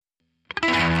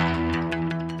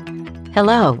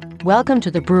Hello, welcome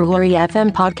to the Brewery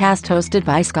FM podcast hosted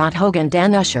by Scott Hogan,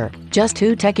 Dan Usher, just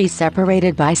two techies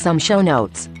separated by some show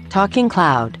notes, talking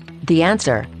cloud, the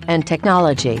answer, and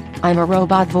technology. I'm a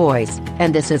robot voice,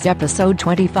 and this is episode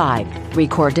 25,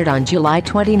 recorded on July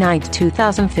 29,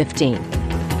 2015.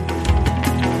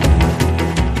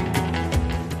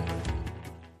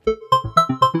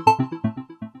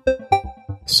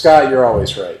 Scott, you're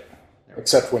always right,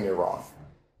 except when you're wrong.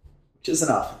 Which isn't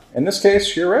often. In this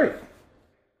case, you're right.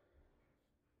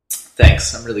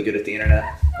 Thanks. I'm really good at the internet.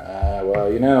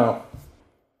 Well, you know.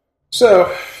 So,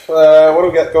 what do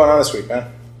we got going on this week,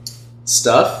 man?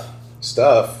 Stuff.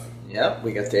 Yep,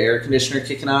 we got the air conditioner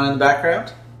kicking on in the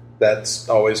background. That's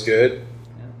always good.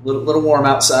 Yeah, little warm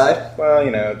outside. Well, you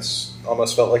know, it's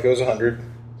almost felt like it was 100.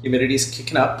 Humidity's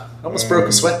kicking up. Almost broke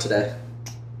a sweat today.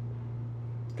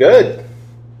 Good.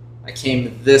 I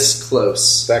came this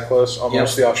close. That close?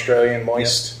 Almost Yep. The Australian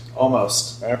moist? Yep.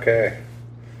 Almost. Okay.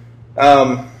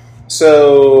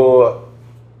 So,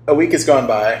 a week has gone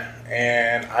by,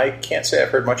 and I can't say I've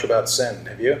heard much about Send.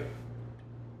 Have you?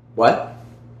 What?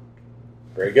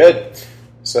 Very good.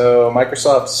 So,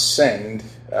 Microsoft's Send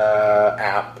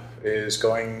app is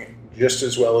going just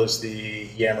as well as the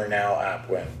Yammer Now app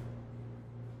went.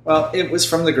 Well, it was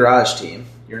from the Garage team.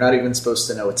 You're not even supposed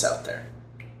to know it's out there.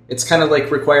 It's kind of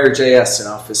like Require.js in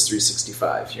Office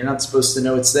 365. You're not supposed to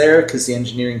know it's there because the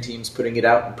engineering team's putting it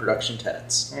out in production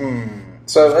tenants.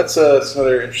 So that's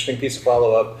another interesting piece of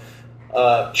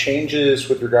follow-up. Changes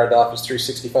with regard to Office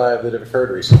 365 that have occurred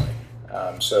recently.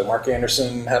 So Mark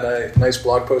Anderson had a nice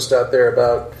blog post out there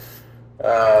about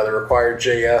the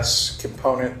Require.js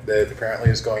component that apparently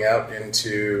is going out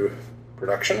into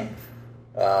production,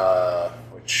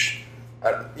 which,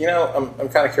 I'm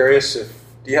kind of curious if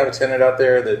do you have a tenant out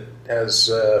there that has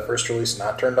first release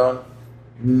not turned on?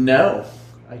 No,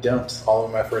 I don't. All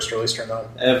of them have first release turned on?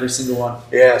 Every single one.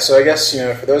 Yeah, so I guess,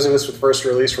 for those of us with first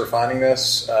release, we're finding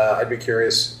this. I'd be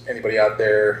curious, anybody out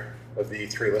there of the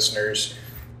three listeners,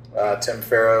 Tim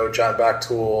Farrow, John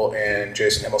Backtool, and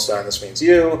Jason Himmelstein, this means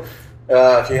you.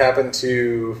 If you happen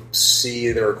to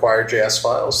see the Require.js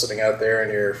files sitting out there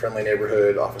in your friendly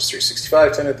neighborhood Office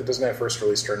 365 tenant that doesn't have first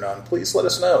release turned on, please let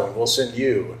us know, and we'll send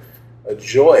you a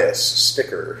joyous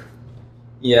sticker.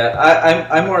 Yeah,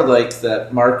 I'm more like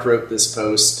that. Mark wrote this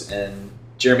post, and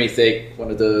Jeremy Thake, one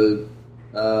of the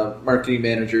marketing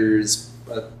managers,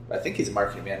 I think he's a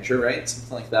marketing manager, right?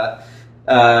 Something like that.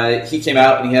 He came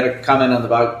out and he had a comment on the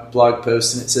blog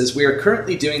post, and it says, "We are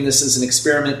currently doing this as an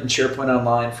experiment in SharePoint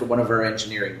Online for one of our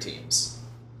engineering teams."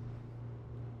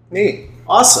 Neat.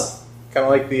 Awesome. Kind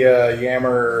of like the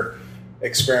Yammer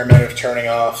experiment of turning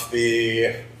off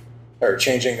or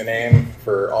changing the name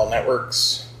for all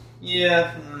networks.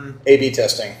 Yeah. A/B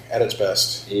testing at its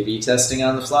best. A/B testing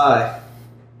on the fly.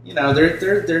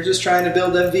 They're just trying to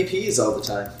build MVPs all the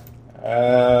time.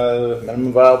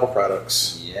 Minimum viable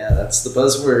products. Yeah, that's the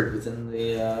buzzword within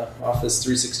the Office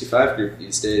 365 group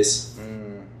these days.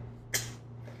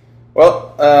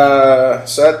 Well,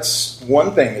 so that's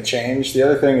one thing that changed. The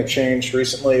other thing that changed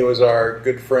recently was our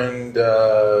good friend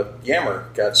Yammer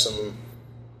got some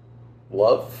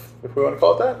love, if we want to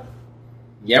call it that.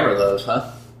 Yammer love,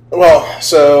 huh? Well,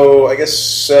 so I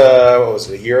guess, what was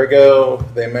it, a year ago,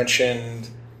 they mentioned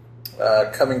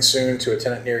coming soon to a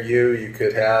tenant near you, you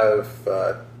could have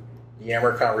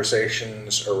Yammer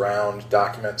conversations around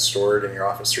documents stored in your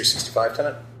Office 365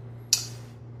 tenant.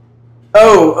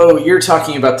 Oh, you're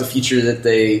talking about the feature that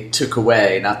they took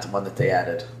away, not the one that they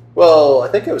added. Well, I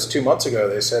think it was 2 months ago.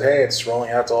 They said, hey, it's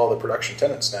rolling out to all the production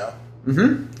tenants now.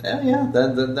 Mm-hmm. Yeah,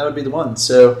 that would be the one.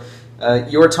 So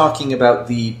you're talking about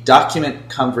the document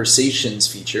conversations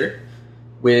feature,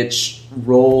 which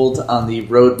rolled on the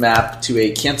roadmap to a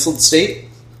canceled state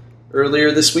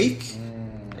earlier this week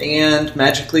and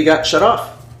magically got shut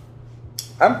off.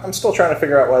 I'm still trying to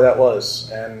figure out why that was,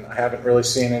 and I haven't really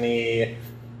seen any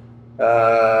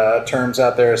terms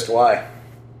out there as to why.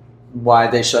 Why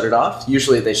they shut it off?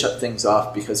 Usually they shut things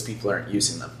off because people aren't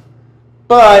using them.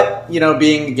 But,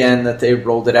 being, again, that they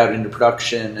rolled it out into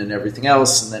production and everything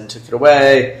else and then took it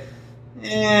away,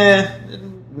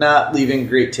 not leaving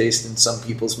great taste in some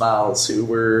people's mouths who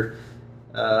were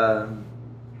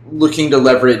looking to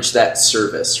leverage that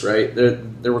service, right?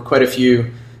 There were quite a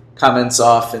few comments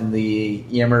off in the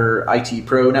Yammer IT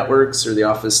Pro networks or the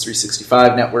Office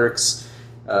 365 networks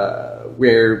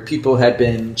where people had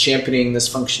been championing this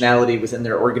functionality within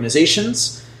their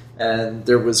organizations. And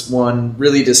there was one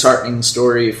really disheartening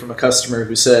story from a customer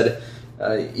who said,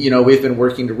 we've been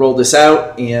working to roll this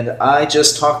out, and I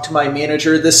just talked to my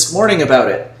manager this morning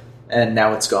about it, and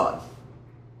now it's gone.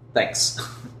 Thanks.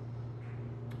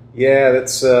 Yeah,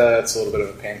 that's a little bit of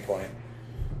a pain point.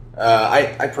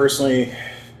 I personally,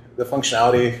 the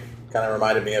functionality kind of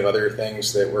reminded me of other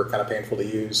things that were kind of painful to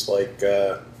use, like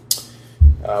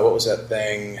what was that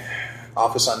thing,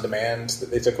 Office on Demand,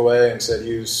 that they took away and said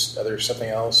use something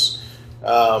else.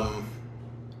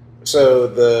 So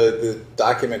the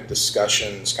document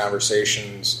discussions,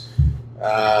 conversations,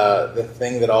 the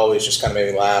thing that always just kind of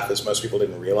made me laugh is most people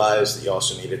didn't realize that you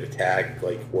also needed a tag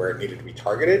like where it needed to be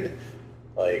targeted.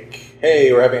 Like,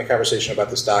 hey, we're having a conversation about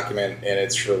this document and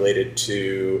it's related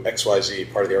to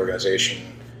XYZ part of the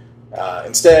organization.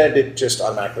 Instead, it just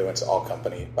automatically went to all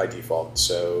company by default.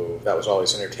 So that was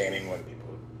always entertaining when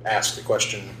people asked the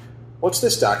question, what's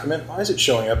this document? Why is it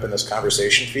showing up in this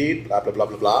conversation feed? Blah, blah, blah,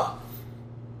 blah, blah.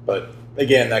 But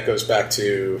again, that goes back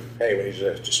to, hey, we need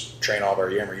to just train all of our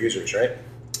Yammer users, right?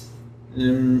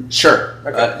 Sure.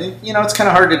 Okay. It's kind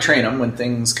of hard to train them when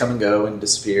things come and go and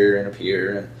disappear and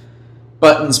appear and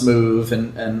buttons move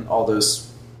and all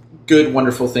those good,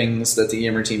 wonderful things that the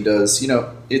Yammer team does.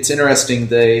 It's interesting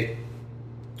they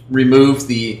removed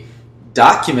the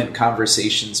document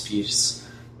conversations piece,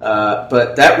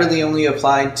 but that really only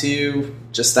applied to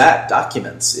just that,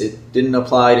 documents. It didn't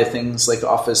apply to things like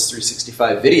Office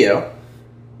 365 Video,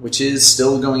 which is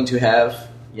still going to have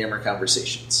Yammer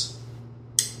conversations.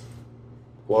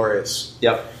 Glorious.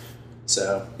 Yep.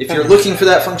 So if you're looking for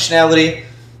that functionality,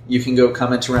 you can go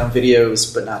comment around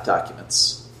videos, but not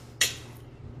documents.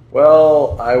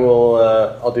 Well,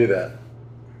 I'll do that.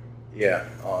 Yeah,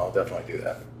 I'll definitely do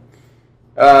that.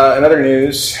 In other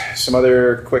news, some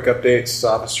other quick updates to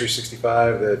Office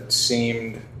 365 that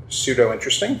seemed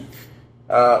pseudo-interesting.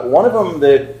 One of them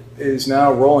that is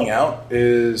now rolling out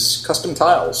is custom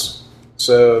tiles.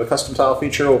 So the custom tile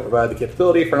feature will provide the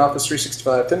capability for an Office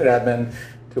 365 tenant admin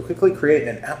to quickly create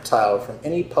an app tile from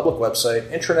any public website,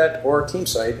 intranet, or team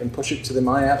site and push it to the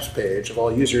My Apps page of all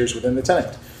users within the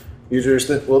tenant. Users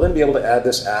that will then be able to add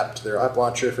this app to their app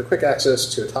launcher for quick access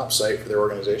to a top site for their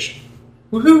organization.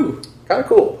 Woohoo! Kind of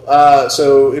cool.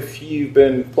 So if you've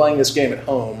been playing this game at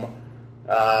home,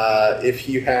 if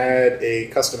you had a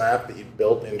custom app that you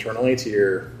built internally to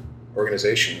your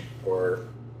organization or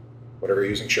whatever you're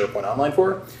using SharePoint Online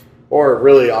for, or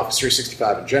really Office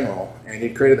 365 in general, and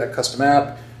you created that custom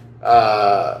app,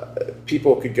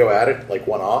 people could go at it like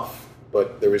one-off,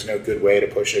 but there was no good way to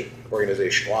push it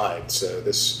organization-wide. So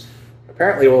this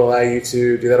apparently will allow you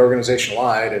to do that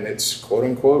organization-wide, and it's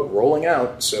quote-unquote rolling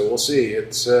out, so we'll see.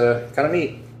 It's kind of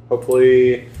neat.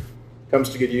 Hopefully comes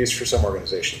to good use for some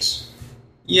organizations.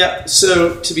 Yeah,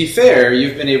 so to be fair,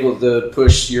 you've been able to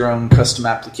push your own custom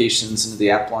applications into the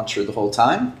app launcher the whole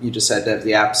time. You just had to have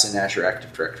the apps in Azure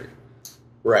Active Directory.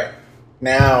 Right.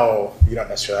 Now, you don't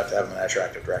necessarily have to have them in Azure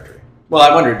Active Directory. Well,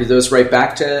 I wonder, do those write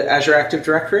back to Azure Active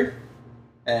Directory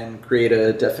and create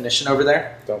a definition over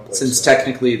there? Don't believe Since so.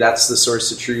 technically that's the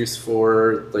source of truth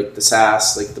for like the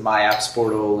SaaS, like the My Apps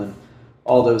portal and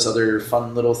all those other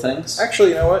fun little things. Actually,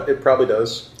 you know what? It probably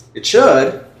does. It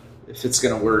should, if it's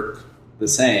going to work the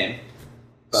same.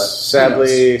 But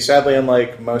Sadly,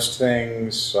 unlike most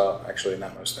things, well, actually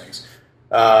not most things,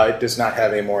 it does not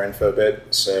have a more info bit,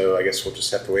 so I guess we'll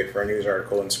just have to wait for a news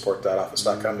article in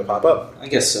support.office.com to pop up. I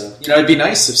guess so. It'd be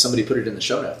nice if somebody put it in the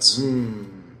show notes.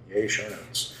 Yay, show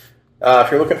notes.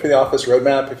 If you're looking for the Office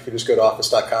roadmap, if you just go to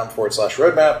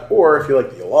office.com/roadmap, or if you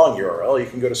like the long URL, you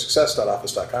can go to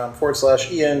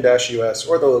success.office.com/en-us,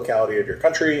 or the locality of your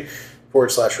country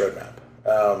 /roadmap.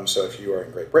 So if you are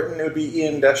in Great Britain, it would be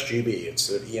en-GB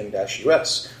instead of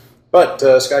en-US. But,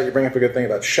 Scott, you bring up a good thing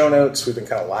about show notes. We've been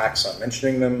kind of lax on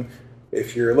mentioning them.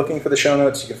 If you're looking for the show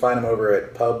notes, you can find them over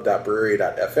at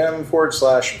pub.brewery.fm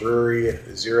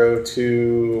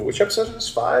 /brewery02. Which episode is this?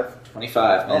 5?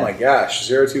 25, man. Oh my gosh,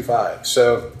 025.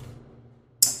 So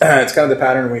it's kind of the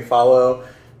pattern we follow.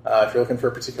 If you're looking for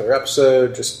a particular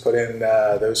episode, just put in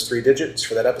those 3 digits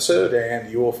for that episode,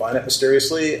 and you will find it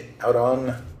mysteriously out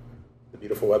on the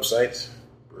beautiful website,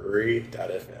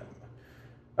 brewery.fm.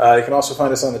 You can also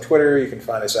find us on the Twitter. You can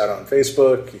find us out on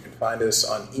Facebook. You can find us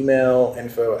on email,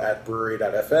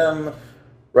 info@brewery.fm.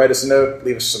 Write us a note.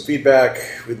 Leave us some feedback.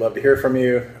 We'd love to hear from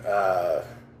you.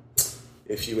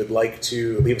 If you would like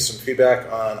to leave us some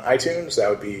feedback on iTunes, that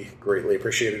would be greatly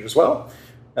appreciated as well.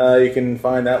 You can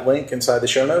find that link inside the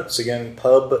show notes. Again,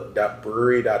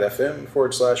 pub.brewery.fm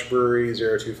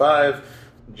 /brewery025.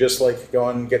 Just like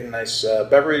going and getting a nice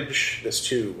beverage, this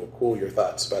too will cool your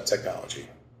thoughts about technology.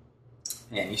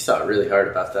 Man, you thought really hard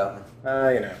about that one.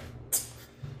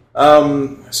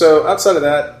 So outside of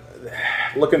that,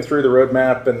 looking through the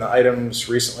roadmap and the items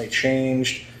recently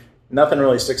changed, nothing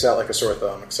really sticks out like a sore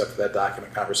thumb except for that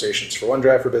document conversations for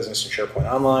OneDrive for Business and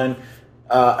SharePoint Online.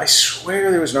 I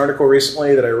swear there was an article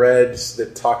recently that I read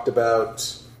that talked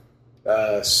about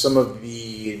some of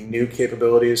the new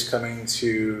capabilities coming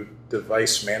to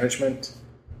device management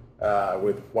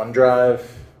with OneDrive,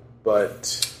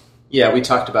 but... Yeah, we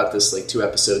talked about this like 2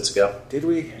 episodes ago. Did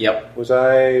we? Yep. Was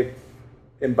I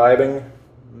imbibing?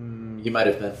 You might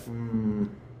have been.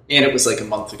 And it was like a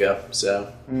month ago,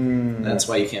 so that's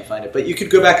why you can't find it. But you could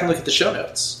go back and look at the show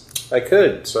notes. I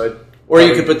could, Or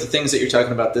you could put the things that you're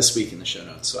talking about this week in the show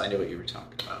notes, so I knew what you were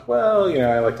talking about. Well,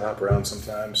 I like to hop around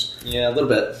sometimes. Yeah, a little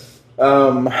bit.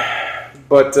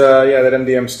 But that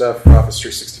MDM stuff for Office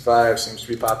 365 seems to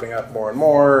be popping up more and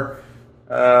more.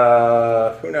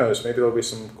 Who knows? Maybe there'll be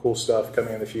some cool stuff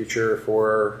coming in the future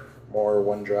for more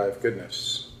OneDrive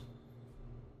goodness.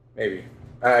 Maybe.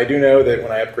 I do know that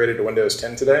when I upgraded to Windows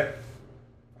 10 today,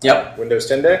 Windows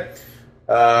 10 Day,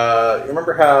 you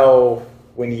remember how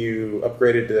when you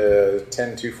upgraded to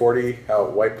 10.240, how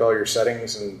it wiped all your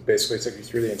settings and basically took you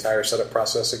through the entire setup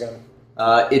process again?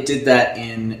 It did that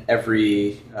in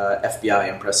every FBI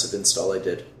impressive install I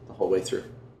did the whole way through.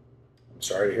 I'm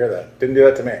sorry to hear that. Didn't do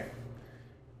that to me.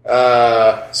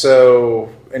 So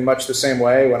in much the same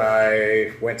way, when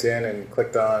I went in and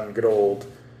clicked on good old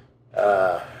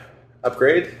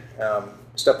upgrade,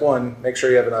 step 1, make sure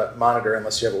you have a monitor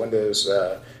unless you have a Windows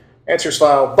answers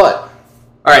file. But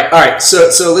all right.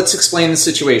 So let's explain the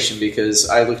situation, because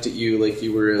I looked at you like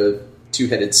you were a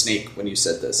 2-headed snake when you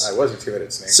said this. I was a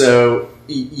 2-headed snake. So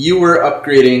you were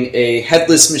upgrading a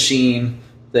headless machine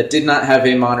that did not have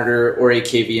a monitor or a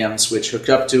KVM switch hooked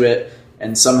up to it,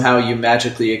 and somehow you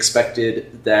magically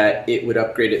expected that it would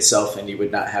upgrade itself and you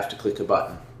would not have to click a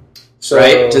button. So,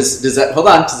 right? Does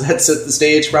that set the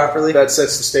stage properly? That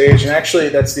sets the stage, and actually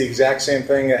that's the exact same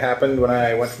thing that happened when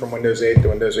I went from Windows 8 to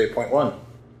Windows 8.1.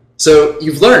 So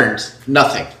you've learned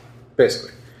nothing.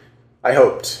 Basically. I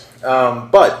hoped.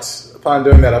 But upon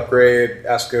doing that upgrade,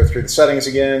 asked to go through the settings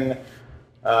again.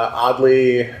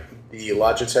 Oddly, the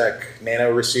Logitech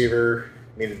Nano receiver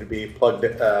needed to be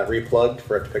replugged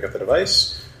for it to pick up the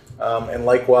device. And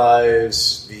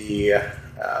likewise, the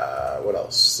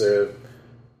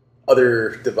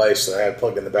other device that I had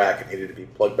plugged in the back, it needed to be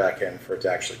plugged back in for it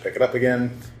to actually pick it up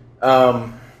again.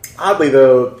 Oddly,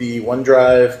 though, the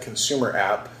OneDrive consumer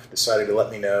app decided to let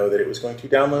me know that it was going to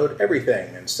download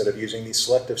everything instead of using the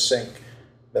selective sync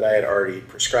that I had already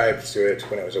prescribed to it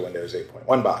when it was a Windows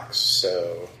 8.1 box.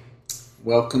 So,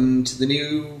 welcome to the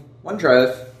new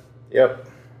OneDrive. Yep.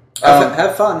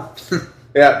 Have fun.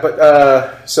 Yeah,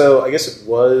 but so I guess it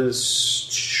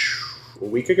was a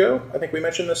week ago, I think we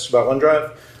mentioned this about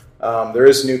OneDrive. There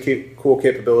is a new cool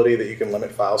capability that you can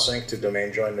limit file sync to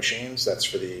domain joined machines. That's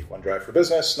for the OneDrive for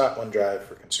Business, not OneDrive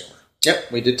for Consumer.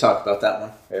 Yep, we did talk about that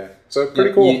one. Yeah, so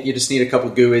pretty cool. You just need a couple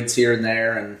GUIDs here and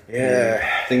there, and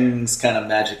things kind of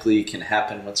magically can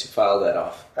happen once you file that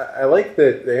off. I like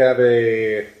that they have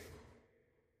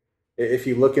if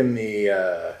you look in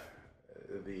the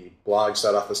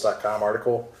blogs.office.com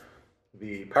article,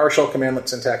 the PowerShell commandlet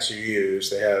syntax you use,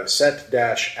 they have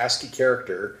set-ASCII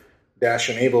character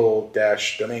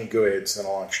 -enable-domain GUIDs and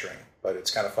then a long string. But it's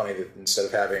kind of funny that instead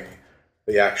of having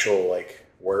the actual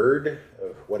word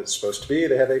of what it's supposed to be,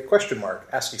 they have a question mark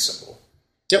ASCII symbol.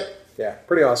 Yep. Yeah,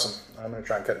 pretty awesome. I'm going to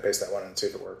try and cut and paste that one and see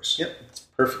if it works. Yep, it's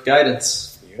perfect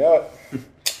guidance. You know it.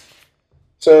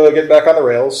 So, getting back on the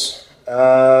rails.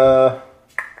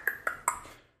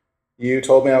 You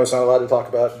told me I was not allowed to talk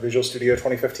about Visual Studio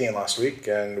 2015 last week,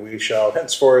 and we shall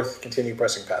henceforth continue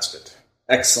pressing past it.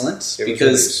 Excellent,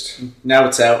 because now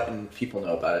it's out and people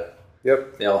know about it.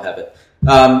 Yep. They all have it.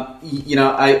 I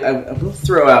will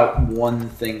throw out one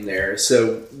thing there.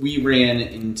 So we ran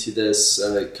into this,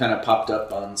 kind of popped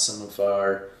up on some of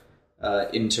our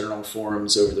internal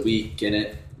forums over the week, and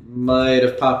it might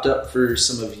have popped up for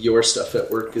some of your stuff at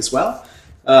work as well.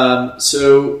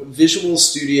 So Visual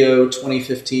Studio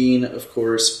 2015, of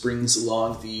course, brings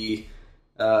along the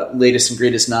latest and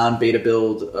greatest non-beta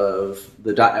build of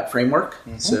the .NET Framework.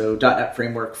 Mm-hmm. So .NET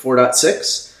Framework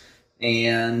 4.6.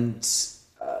 And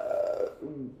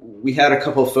we had a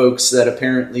couple of folks that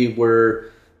apparently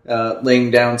were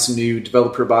laying down some new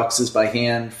developer boxes by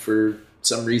hand for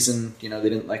some reason. They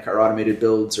didn't like our automated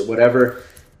builds or whatever.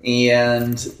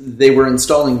 And they were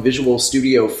installing Visual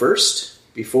Studio first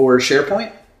before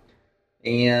SharePoint.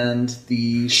 And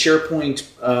the SharePoint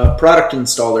product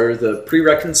installer, the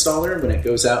prereq installer, when it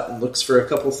goes out and looks for a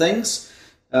couple things,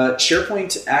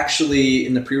 SharePoint actually,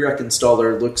 in the prereq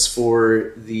installer, looks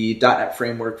for the .NET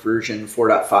Framework version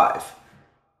 4.5.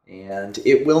 And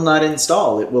it will not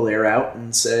install. It will error out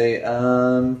and say,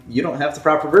 you don't have the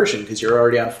proper version because you're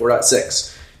already on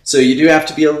 4.6. So you do have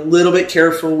to be a little bit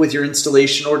careful with your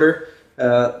installation order.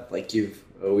 Like you've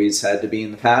always had to be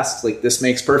in the past. Like, this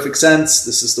makes perfect sense.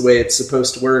 This is the way it's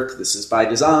supposed to work. This is by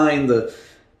design. The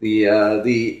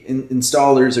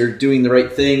installers are doing the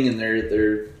right thing, and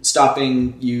they're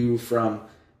stopping you from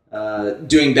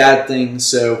doing bad things.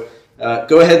 So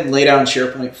go ahead and lay down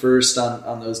SharePoint first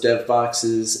on those dev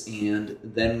boxes, and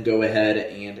then go ahead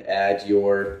and add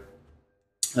your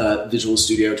Visual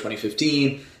Studio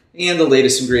 2015 and the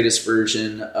latest and greatest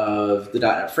version of the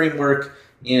 .NET Framework,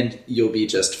 and you'll be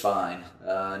just fine.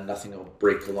 Nothing will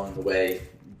break along the way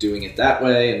doing it that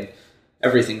way, and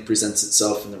everything presents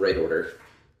itself in the right order.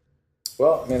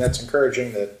 Well, I mean, that's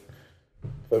encouraging that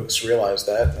folks realize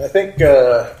that. I think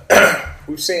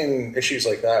we've seen issues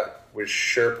like that with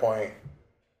SharePoint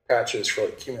patches for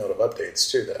like cumulative updates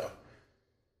too, though.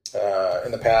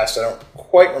 In the past, I don't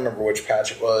quite remember which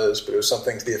patch it was, but it was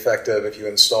something to the effect of if you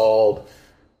installed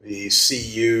the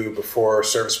CU before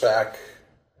Service Pack,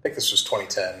 I think this was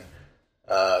 2010,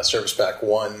 Service Pack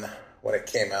 1, when it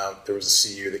came out, there was a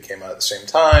CU that came out at the same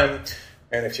time.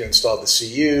 And if you installed the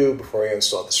CU before you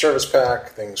installed the Service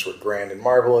Pack, things were grand and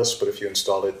marvelous. But if you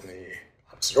installed it in the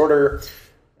opposite order,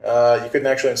 you couldn't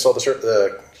actually install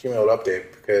the cumulative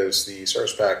update because the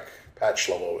Service Pack patch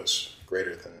level was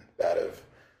greater than that of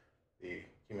the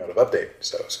cumulative update.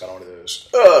 So it's kind of one of those,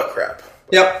 crap.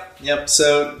 Yep.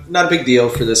 So not a big deal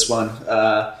for this one.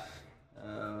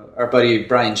 Our buddy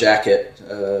Brian Jackett,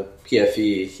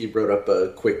 PFE, he wrote up a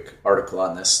quick article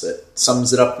on this that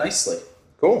sums it up nicely.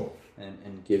 Cool.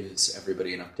 And gives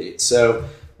everybody an update. So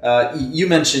you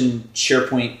mentioned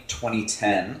SharePoint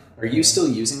 2010. Are you still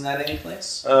using that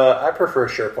anyplace? I prefer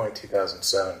SharePoint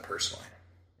 2007 personally.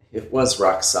 It was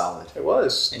rock solid. It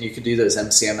was. And you could do those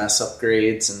MCMS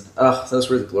upgrades, and those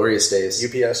were the glorious days.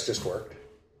 UPS just worked.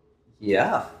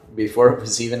 Yeah, before it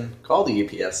was even called a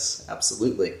UPS.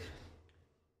 Absolutely.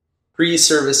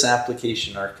 Pre-service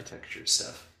application architecture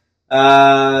stuff.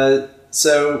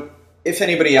 So if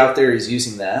anybody out there is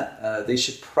using that, they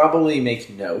should probably make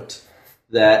note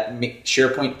that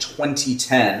SharePoint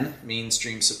 2010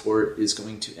 mainstream support is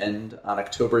going to end on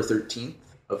October 13th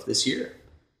of this year.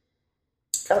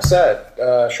 Kind of sad.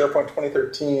 SharePoint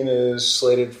 2013 is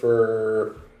slated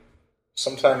for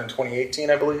sometime in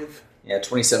 2018, I believe. Yeah,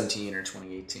 2017 or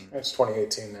 2018. It's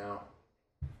 2018 now.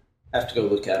 I have to go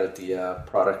look at the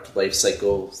product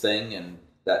lifecycle thing, and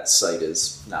that site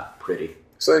is not pretty.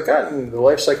 So they've gotten the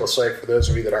lifecycle site, for those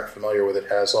of you that aren't familiar with it,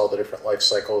 has all the different life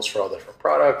cycles for all the different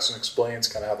products and explains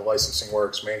kind of how the licensing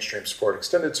works, mainstream support,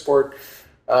 extended support.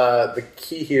 The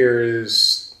key here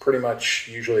is pretty much,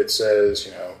 usually it says,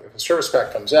 if a service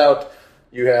pack comes out,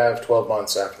 you have 12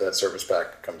 months after that service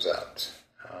pack comes out.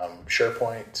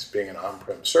 SharePoint, being an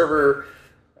on-prem server,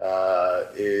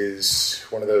 is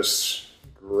one of those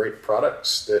great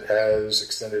products that has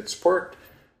extended support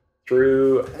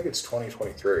through, I think it's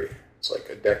 2023. It's like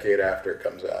a decade after it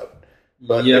comes out.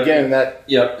 But again, that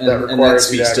requires and that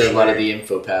speaks you to a lot of the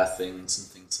InfoPath things and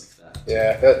things like that.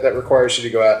 Yeah, that requires you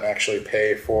to go out and actually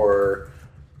pay for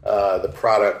the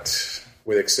product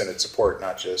with extended support,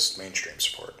 not just mainstream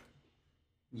support.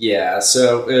 Yeah,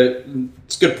 so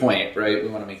it's a good point, right? We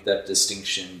want to make that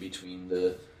distinction between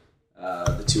the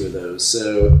two of those.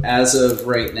 So as of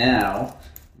right now,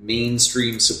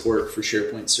 mainstream support for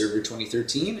SharePoint Server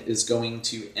 2013 is going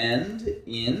to end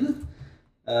in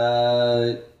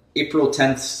April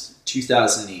 10th,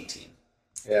 2018.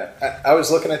 Yeah, I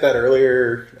was looking at that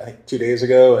earlier, I think 2 days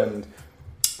ago, and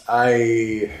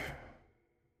I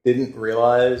didn't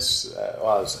realize, I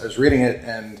was reading it,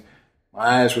 and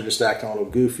my eyes were just acting a little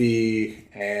goofy,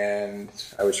 and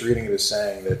I was reading it as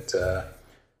saying that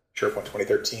SharePoint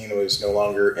 2013 was no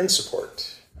longer in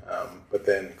support. But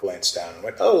then glanced down and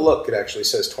went, oh, look, it actually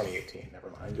says 2018. Never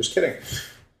mind, just kidding.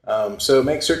 So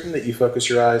make certain that you focus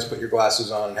your eyes, put your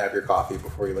glasses on, and have your coffee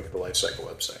before you look at the Lifecycle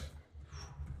website.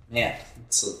 Man,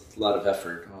 it's a lot of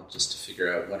effort just to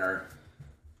figure out when our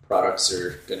products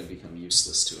are going to become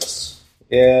useless to us.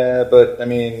 Yeah, but, I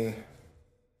mean,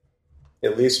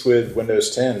 at least with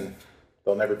Windows 10,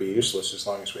 they'll never be useless as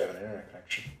long as we have an internet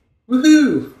connection.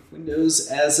 Woohoo! Windows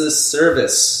as a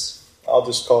service. I'll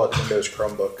just call it Windows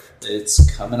Chromebook.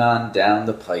 It's coming on down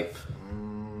the pipe.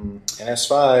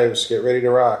 NS5s, get ready to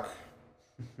rock.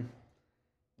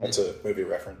 That's a movie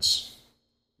reference.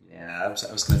 Yeah, I was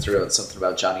going to throw out something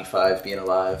about Johnny Five being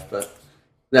alive, but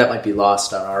that might be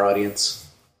lost on our audience.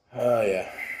 Yeah,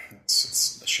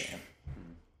 it's a shame.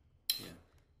 Yeah.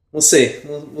 We'll see.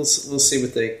 We'll see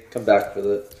what they come back with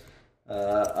it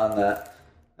on that.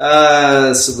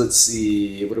 So let's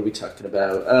see. What are we talking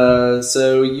about?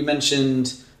 So you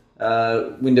mentioned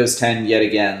Windows 10 yet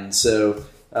again. So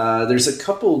there's a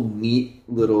couple neat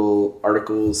little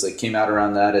articles that came out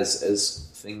around that as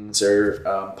things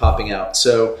are popping out.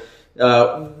 So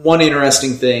one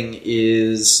interesting thing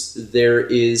is there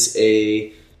is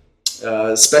a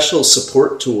special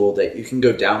support tool that you can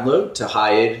go download to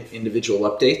hide individual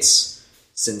updates,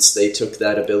 since they took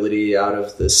that ability out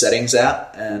of the settings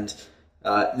app. And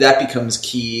that becomes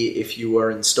key if you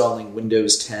are installing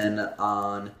Windows 10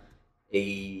 on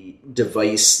a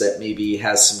device that maybe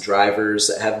has some drivers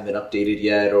that haven't been updated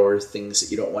yet, or things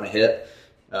that you don't want to hit.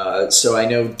 So I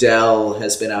know Dell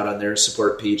has been out on their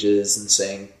support pages and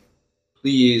saying,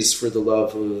 please, for the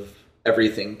love of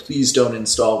everything, please don't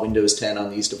install Windows 10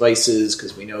 on these devices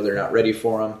because we know they're not ready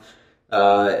for them.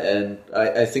 And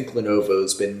I think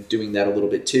Lenovo's been doing that a little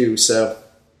bit too. So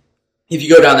if you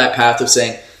go down that path of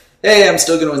saying, hey, I'm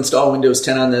still going to install Windows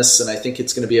 10 on this, and I think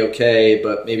it's going to be okay,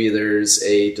 but maybe there's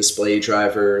a display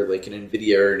driver, like an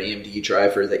NVIDIA or an AMD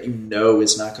driver, that you know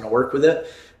is not going to work with it,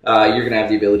 you're going to have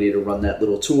the ability to run that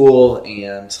little tool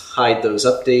and hide those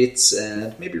updates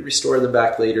and maybe restore them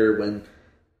back later when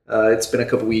it's been a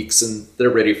couple weeks and they're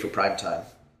ready for prime time.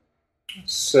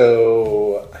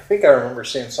 So I think I remember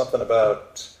seeing something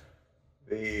about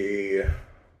it's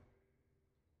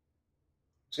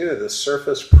either the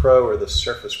Surface Pro or the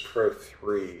Surface Pro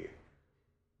 3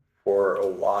 for a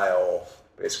while.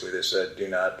 Basically, they said do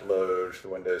not load the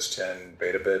Windows 10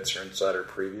 beta bits or insider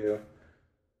preview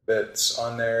bits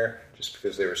on there, just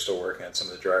because they were still working on some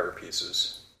of the driver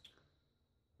pieces.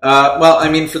 Well, I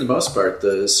mean, for the most part,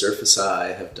 the Surface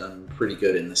Eye have done pretty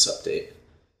good in this update.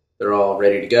 They're all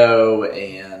ready to go,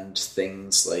 and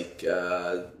things like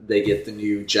they get the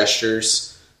new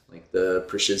gestures, like the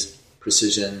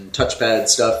precision touchpad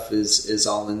stuff is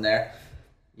all in there.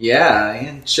 Yeah,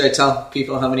 and should I tell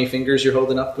people how many fingers you're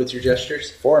holding up with your gestures?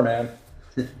 4, man.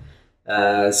 So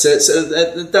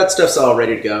that stuff's all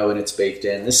ready to go, and it's baked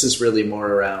in. This is really more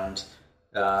around,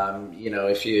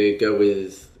 if you go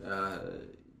with,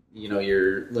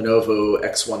 your Lenovo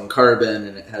X1 Carbon,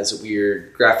 and it has a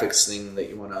weird graphics thing that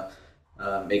you want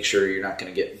to make sure you're not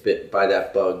going to get bit by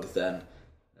that bug, then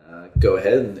go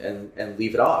ahead and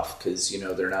leave it off, because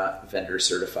they're not vendor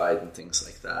certified and things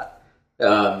like that.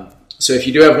 So if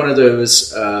you do have one of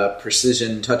those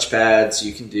precision touchpads,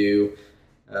 you can do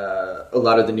a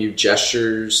lot of the new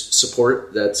gestures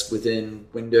support that's within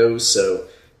Windows. So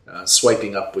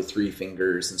swiping up with 3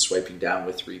 fingers and swiping down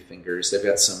with 3 fingers. They've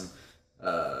got some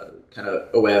kind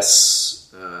of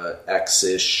OS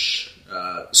X-ish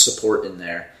support in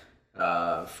there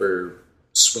for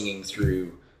swinging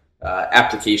through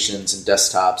applications and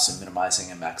desktops and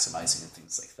minimizing and maximizing and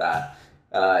things like that.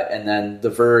 And then The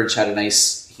Verge had a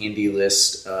nice handy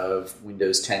list of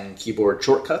Windows 10 keyboard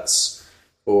shortcuts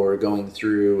for going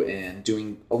through and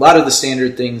doing a lot of the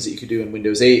standard things that you could do in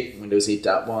Windows 8, Windows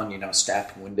 8.1,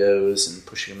 stacking windows and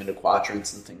pushing them into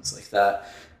quadrants and things like that.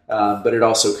 But it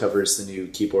also covers the new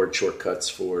keyboard shortcuts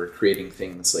for creating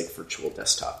things like virtual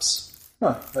desktops.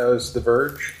 Huh, that was The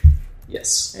Verge?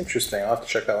 Yes. Interesting. I'll have to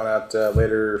check that one out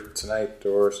later tonight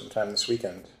or sometime this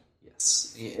weekend.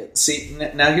 Yes. See,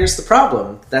 now here's the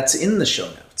problem. That's in the show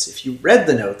notes. If you read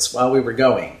the notes while we were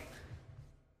going,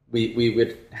 we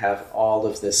would have all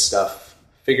of this stuff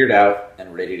figured out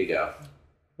and ready to go.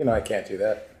 I can't do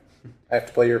that. I have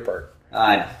to play your part.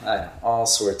 I know. All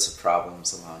sorts of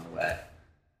problems along the way.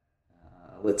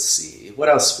 Let's see. What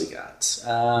else we got?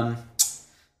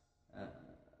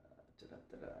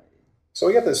 So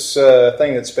we got this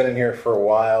thing that's been in here for a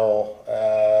while.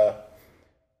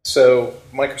 So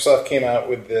Microsoft came out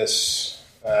with this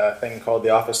thing called the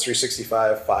Office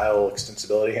 365 File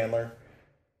Extensibility Handler.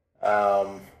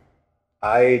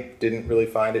 I didn't really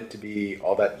find it to be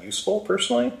all that useful,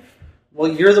 personally.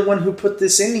 Well, you're the one who put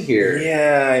this in here.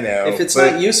 Yeah, I know. If it's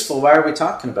not useful, why are we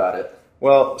talking about it?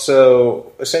 Well,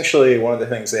 so essentially one of the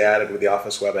things they added with the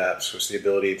Office web apps was the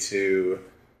ability to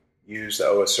use the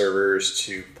OS servers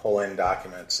to pull in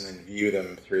documents and then view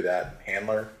them through that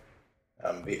handler,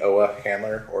 the OA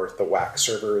handler, or the WAC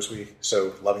server, as we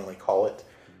so lovingly call it.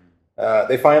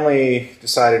 They finally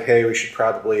decided, hey, we should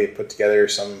probably put together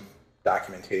some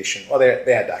documentation. Well,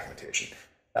 they had documentation.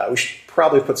 We should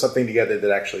probably put something together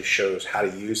that actually shows how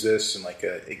to use this in like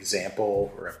an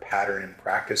example or a pattern in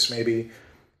practice, maybe.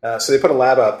 So they put a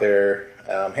lab out there,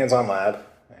 hands-on lab,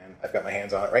 and I've got my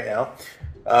hands on it right now,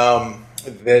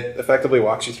 that effectively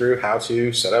walks you through how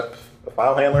to set up a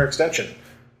file handler extension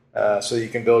so you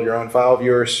can build your own file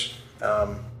viewers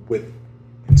with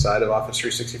inside of Office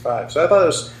 365. So I thought it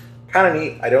was kind of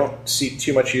neat. I don't see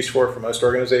too much use for it for most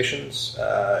organizations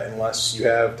unless you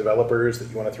have developers that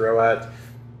you want to throw at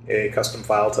a custom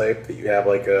file type that you have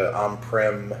like a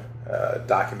on-prem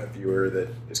document viewer that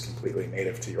is completely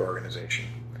native to your organization.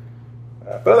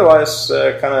 But otherwise,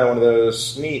 kind of one of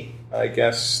those neat I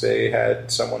guess they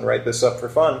had someone write this up for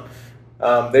fun.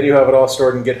 They do have it all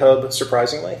stored in GitHub,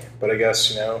 surprisingly, but I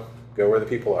guess, go where the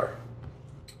people are.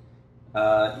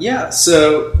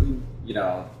 So,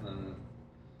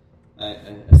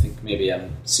 I think maybe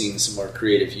I'm seeing some more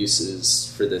creative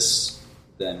uses for this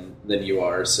than you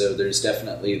are. So there's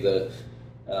definitely the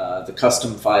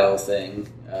custom file thing,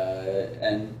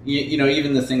 and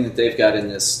even the thing that they've got in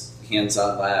this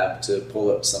hands-on lab to pull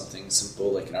up something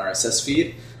simple like an RSS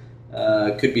feed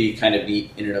could be kind of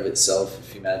neat in and of itself.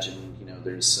 If you imagine,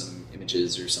 there's some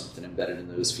images or something embedded in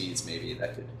those feeds, maybe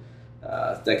that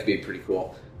could be pretty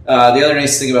cool. The other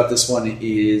nice thing about this one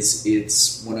is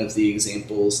it's one of the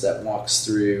examples that walks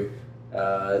through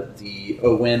the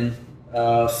OWIN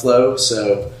flow.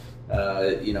 So,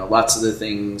 lots of the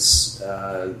things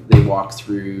they walk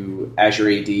through Azure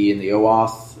AD and the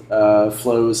OAuth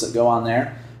flows that go on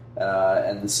there.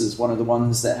 And this is one of the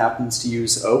ones that happens to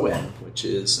use OWIN, which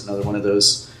is another one of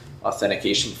those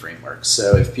authentication frameworks.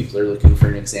 So if people are looking for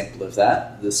an example of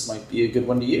that, this might be a good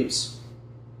one to use.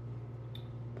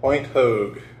 Point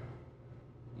Hogue.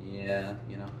 Yeah,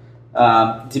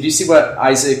 did you see what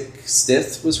Isaac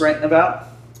Stith was writing about?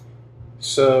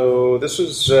 So this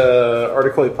was an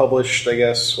article he published, I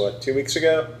guess, 2 weeks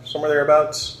ago? Somewhere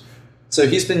thereabouts? So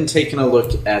he's been taking a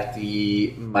look at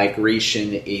the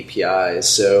migration APIs.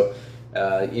 So,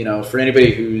 for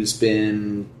anybody who's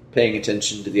been paying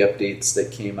attention to the updates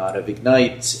that came out of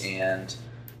Ignite and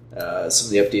some of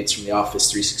the updates from the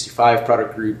Office 365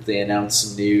 product group, they announced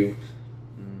some new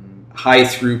high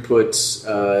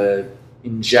throughput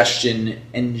ingestion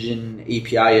engine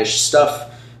API-ish stuff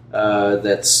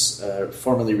that's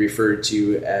formerly referred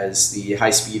to as the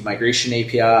high-speed migration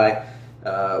API,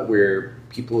 where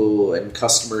people and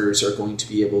customers are going to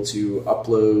be able to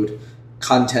upload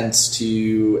contents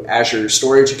to Azure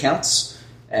storage accounts,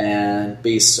 and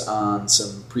based on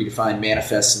some predefined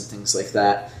manifests and things like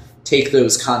that, take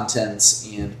those contents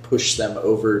and push them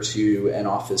over to an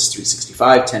Office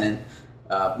 365 tenant,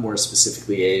 more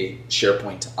specifically a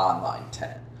SharePoint Online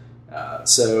tenant.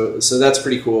 So that's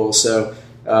pretty cool. So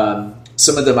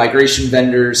some of the migration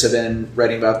vendors have been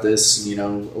writing about this, a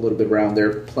little bit around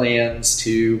their plans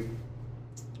to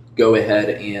go ahead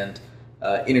and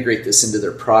integrate this into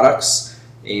their products.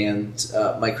 And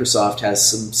Microsoft has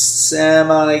some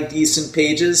semi-decent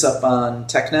pages up on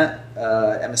TechNet,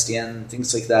 MSDN,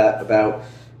 things like that, about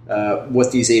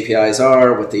what these APIs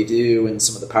are, what they do, and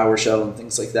some of the PowerShell and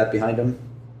things like that behind them.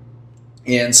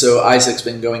 And so Isaac's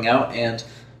been going out and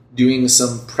doing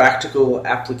some practical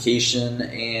application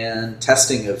and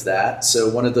testing of that. So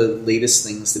one of the latest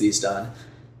things that he's done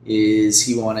is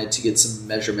he wanted to get some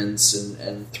measurements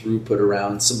and throughput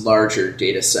around some larger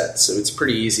data sets. So it's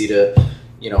pretty easy to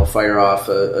fire off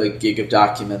a gig of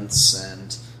documents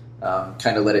and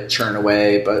kind of let it churn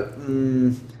away. But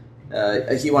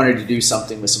he wanted to do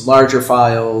something with some larger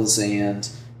files and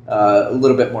a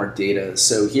little bit more data.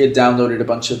 So he had downloaded a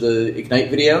bunch of the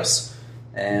Ignite videos,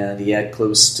 and he had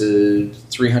close to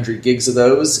 300 gigs of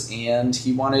those, and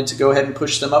he wanted to go ahead and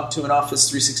push them up to an Office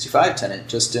 365 tenant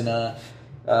just in a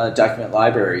document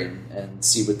library and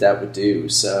see what that would do.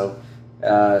 So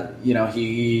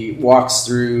he walks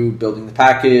through building the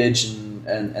package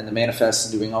and the manifest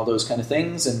and doing all those kind of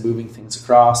things and moving things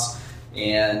across,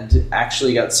 and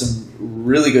actually got some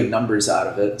really good numbers out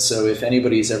of it. So if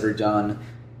anybody's ever done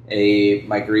a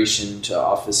migration to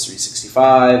Office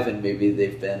 365 and maybe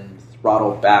they've been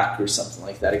throttled back or something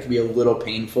like that, it can be a little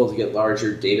painful to get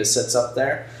larger data sets up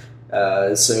there.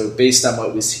 So based on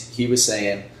what he was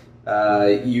saying,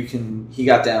 he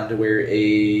got down to where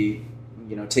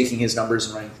taking his numbers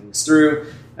and running things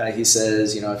through, he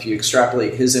says, if you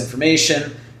extrapolate his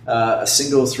information, a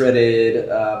single threaded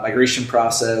migration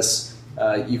process,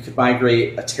 you could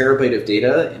migrate 1 terabyte of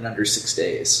data in under 6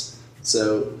 days.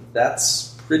 So that's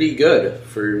pretty good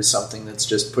for something that's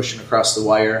just pushing across the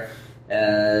wire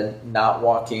and not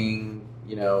walking,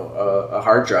 a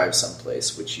hard drive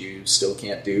someplace, which you still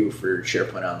can't do for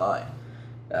SharePoint Online.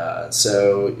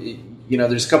 So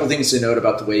there's a couple things to note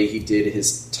about the way he did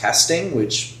his testing,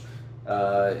 which,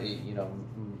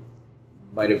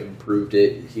 might have improved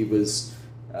it. He was,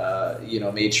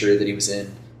 made sure that he was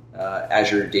in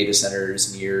Azure data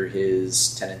centers near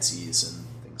his tenancies and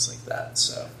things like that.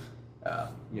 So,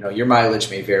 your mileage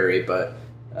may vary, but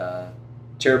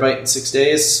terabyte in 6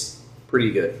 days,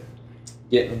 pretty good.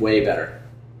 Getting way better.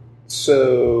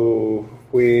 So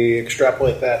we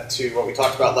extrapolate that to what we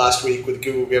talked about last week with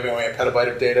Google giving away a petabyte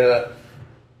of data.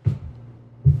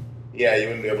 Yeah, you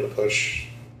wouldn't be able to push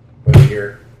over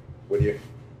here, would you?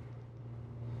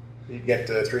 You get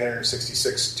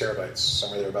 366 terabytes,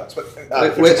 somewhere thereabouts. But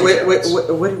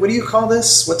what do you call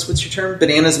this? What's your term?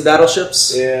 Bananas and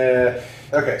battleships? Yeah.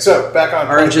 Okay, so back on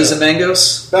oranges point, and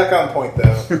mangoes. Back on point,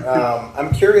 though.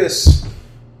 I'm curious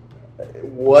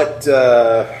what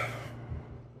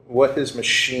his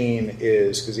machine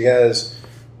is, because he has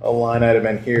a line item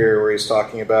in here where he's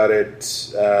talking about it.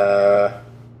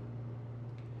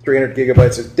 300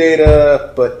 gigabytes of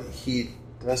data, but he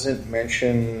doesn't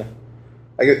mention.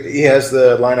 He has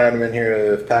the line item in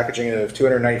here of packaging of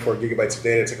 294 gigabytes of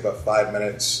data. It took about 5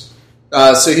 minutes.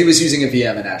 So he was using a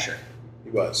VM in Azure.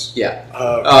 He was. Yeah.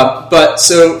 But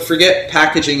so forget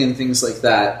packaging and things like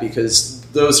that, because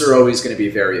those are always going to be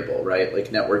variable, right?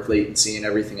 Like network latency and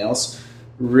everything else.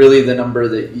 Really the number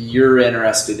that you're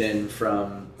interested in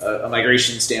from a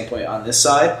migration standpoint on this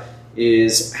side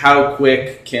is how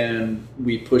quick can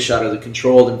we push out of the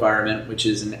controlled environment, which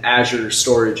is an Azure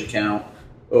storage account,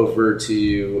 over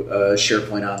to a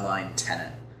SharePoint Online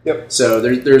tenant. Yep. So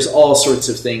there's all sorts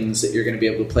of things that you're going to be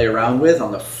able to play around with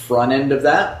on the front end of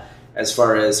that, as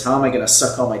far as how am I going to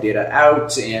suck all my data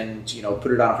out and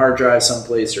put it on a hard drive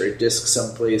someplace or a disk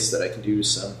someplace that I can do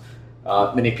some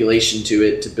manipulation to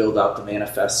it to build out the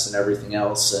manifests and everything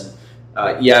else.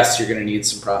 And yes, you're going to need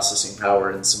some processing power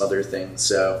and some other things.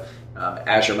 So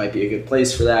Azure might be a good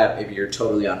place for that. Maybe you're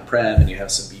totally on-prem and you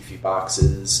have some beefy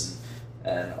boxes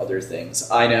and other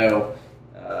things. I know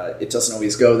it doesn't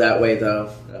always go that way,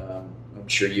 though. I'm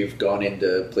sure you've gone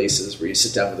into places where you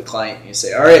sit down with a client and you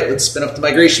say, all right, let's spin up the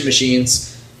migration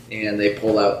machines. And they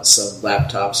pull out some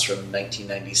laptops from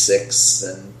 1996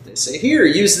 and they say, here,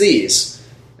 use these.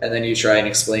 And then you try and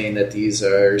explain that these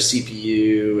are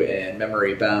CPU and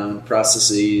memory-bound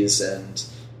processes, and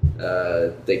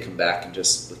they come back and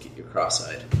just look at you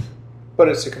cross-eyed. But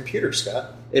it's a computer,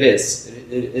 Scott. It is.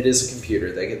 It is a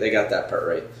computer. They got that part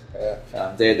right.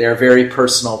 Yeah. They're very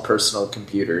personal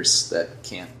computers that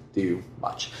can't do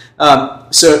much.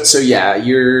 So yeah,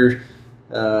 you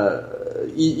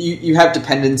have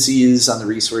dependencies on the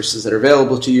resources that are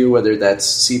available to you, whether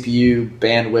that's CPU,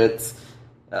 bandwidth,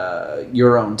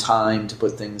 your own time to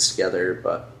put things together.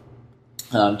 But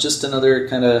just another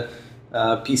kind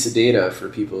of piece of data for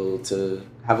people to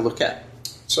have a look at.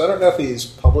 So I don't know if he's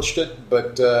published it,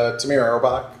 but Tamir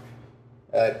Orbach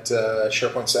at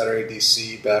SharePoint Saturday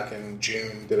DC back in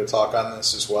June did a talk on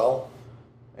this as well.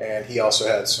 And he also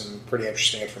had some pretty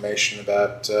interesting information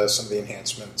about some of the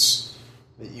enhancements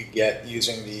that you get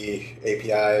using the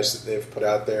APIs that they've put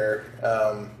out there.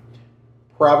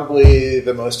 Probably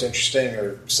the most interesting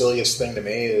or silliest thing to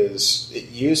me is it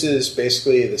uses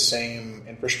basically the same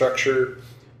infrastructure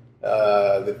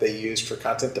that they used for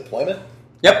content deployment.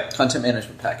 Yep, content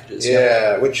management packages.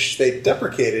 Yeah, yep. Which they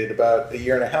deprecated about a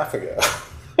year and a half ago.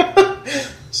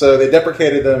 So they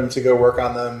deprecated them to go work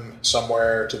on them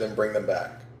somewhere to then bring them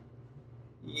back.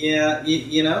 Yeah,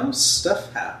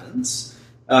 stuff happens.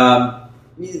 They're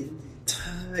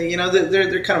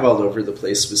kind of all over the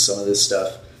place with some of this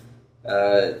stuff.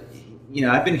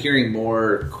 I've been hearing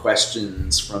more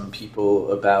questions from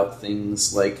people about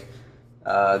things like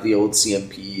the old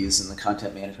CMPs and the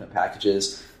content management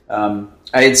packages. I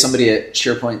had somebody at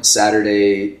SharePoint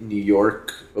Saturday New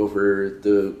York over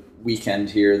the weekend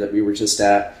here that we were just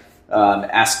at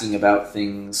asking about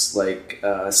things like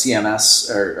CMS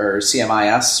or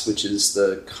CMIS, which is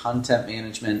the Content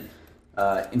Management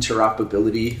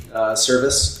Interoperability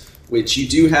Service, which you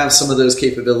do have some of those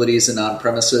capabilities in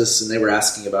on-premises, and they were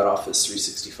asking about Office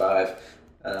 365.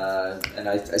 And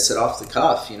I said off the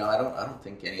cuff, I don't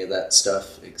think any of that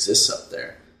stuff exists up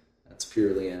there. That's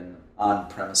purely an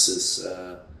on-premises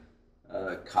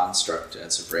construct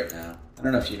as of right now. I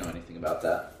don't know if you know anything about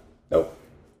that. Nope.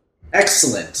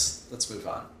 Excellent. Let's move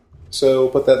on. So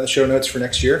put that in the show notes for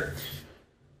next year.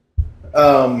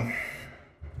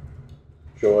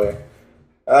 Joy.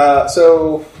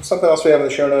 So something else we have in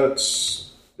the show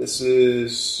notes. This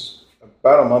is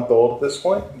about a month old at this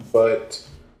point, but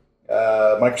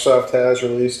Microsoft has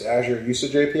released Azure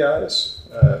Usage APIs.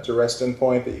 It's a REST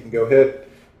endpoint that you can go hit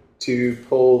to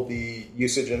pull the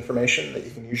usage information that you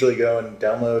can usually go and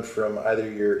download from either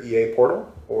your EA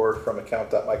portal or from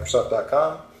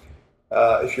account.microsoft.com.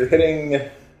 If you're hitting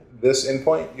this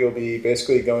endpoint, you'll be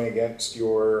basically going against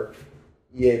your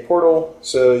EA portal,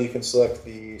 so you can select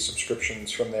the subscriptions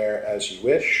from there as you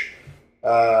wish.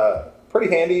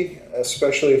 Pretty handy,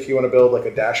 especially if you want to build like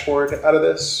a dashboard out of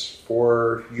this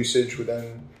for usage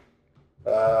within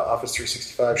Office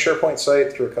 365 SharePoint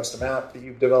site through a custom app that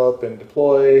you've developed and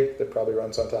deploy that probably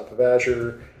runs on top of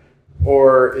Azure.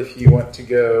 Or if you want to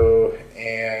go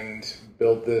and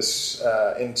build this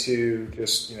into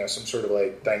just some sort of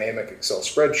like dynamic Excel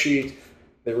spreadsheet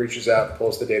that reaches out and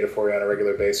pulls the data for you on a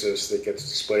regular basis that gets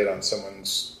displayed on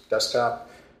someone's desktop.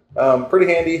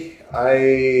 Pretty handy.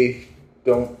 I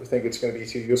don't think it's going to be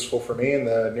too useful for me in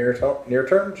the near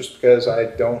term, just because I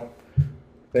don't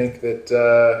think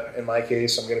that, in my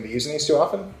case, I'm going to be using these too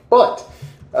often. But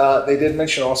they did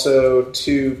mention also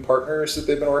 2 partners that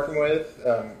they've been working with,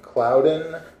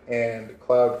 Cloudin and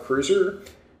Cloud Cruiser,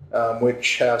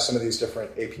 which have some of these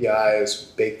different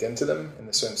APIs baked into them in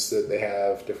the sense that they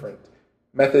have different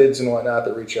methods and whatnot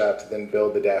that reach out to then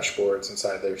build the dashboards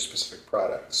inside their specific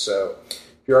products. So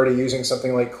if you're already using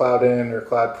something like Cloudin or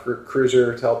Cloud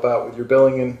Cruiser to help out with your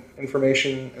billing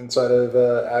information inside of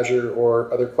Azure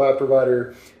or other cloud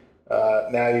provider,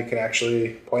 now you can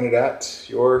actually point it at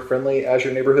your friendly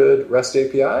Azure Neighborhood REST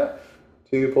API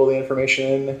to pull the information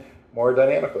in more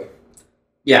dynamically.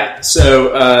 Yeah,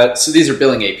 so these are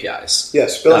billing APIs.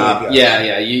 Yes, billing APIs.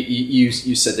 Yeah.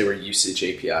 You said they were usage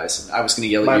APIs, and I was going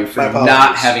to yell at you for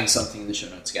not having something in the show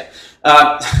notes again.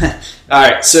 All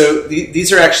right, so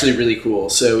these are actually really cool.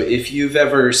 So if you've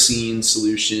ever seen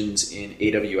solutions in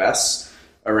AWS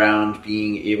around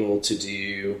being able to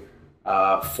do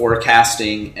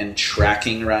forecasting and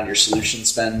tracking around your solution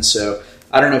spend, so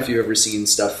I don't know if you've ever seen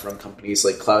stuff from companies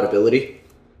like Cloudability.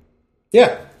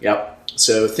 Yeah. Yep.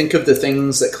 So think of the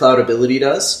things that Cloudability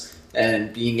does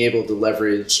and being able to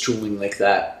leverage tooling like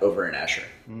that over in Azure.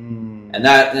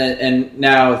 And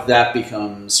now that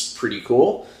becomes pretty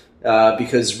cool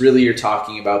because really you're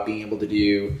talking about being able to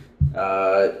do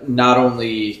not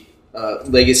only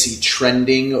legacy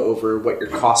trending over what you're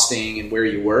costing and where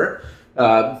you were,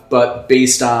 but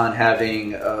based on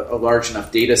having a large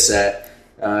enough data set,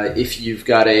 if you've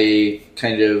got a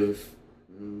kind of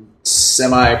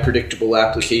semi-predictable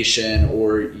application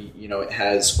or it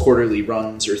has quarterly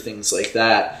runs or things like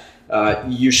that,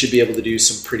 you should be able to do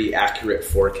some pretty accurate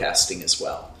forecasting as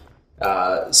well.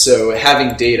 So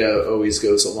having data always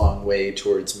goes a long way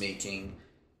towards making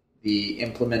the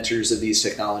implementers of these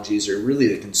technologies, or really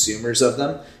the consumers of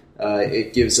them,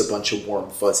 it gives a bunch of warm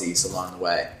fuzzies along the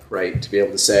way, right? To be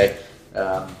able to say,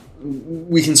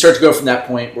 we can start to go from that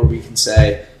point where we can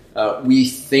say, we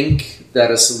think that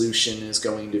a solution is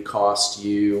going to cost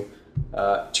you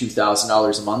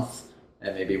 $2,000 a month,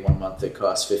 and maybe one month it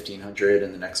costs $1,500,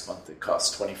 and the next month it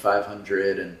costs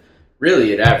 $2,500, and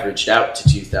really it averaged out to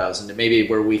 $2,000, and maybe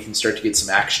where we can start to get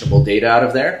some actionable data out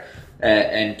of there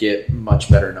and get much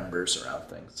better numbers around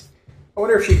things. I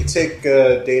wonder if you could take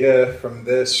data from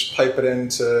this, pipe it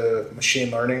into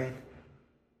machine learning,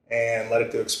 and let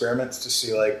it do experiments to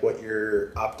see like what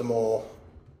your optimal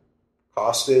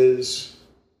cost is.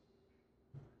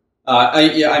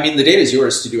 I mean, the data is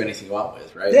yours to do anything you want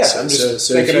with, right? Yeah, so, I'm just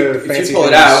so thinking if you pull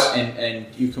it out and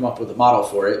you come up with a model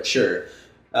for it, sure.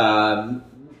 I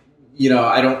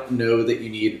don't know that you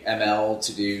need ML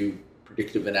to do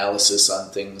predictive analysis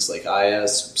on things like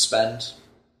IaaS spend.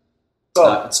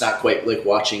 It's not quite like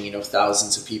watching,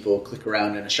 thousands of people click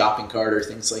around in a shopping cart or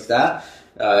things like that.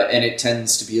 And it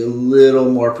tends to be a little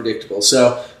more predictable.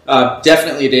 So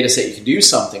definitely a data set you can do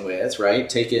something with, right?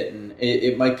 Take it and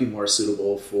it might be more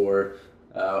suitable for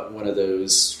one of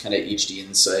those kind of HD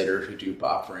Insight or Hadoop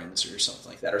offerings or something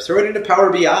like that. Or throw it into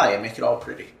Power BI and make it all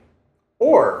pretty.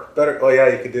 Or better,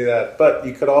 you could do that. But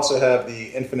you could also have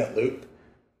the infinite loop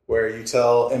where you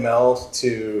tell ML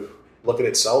to look at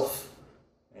itself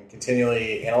and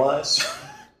continually analyze.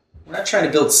 We're not trying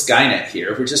to build Skynet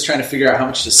here. We're just trying to figure out how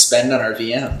much to spend on our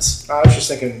VMs. I was just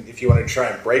thinking if you wanted to try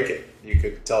and break it, you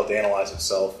could tell it to analyze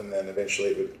itself, and then eventually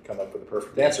it would come up with a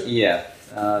perfect answer. Yeah.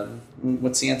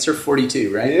 What's the answer?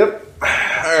 42, right? Yep.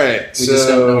 All right. We just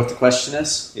don't know what the question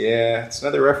is? Yeah, it's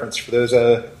another reference for those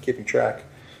keeping track.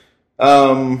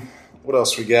 What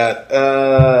else we got?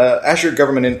 Azure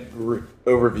Government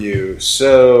Overview.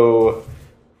 So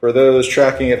for those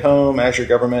tracking at home, Azure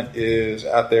Government is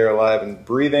out there alive and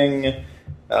breathing.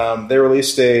 They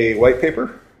released a white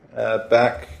paper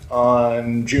back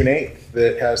on June 8th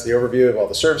that has the overview of all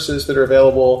the services that are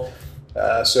available.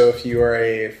 So if you are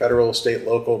a federal, state,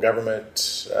 local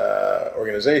government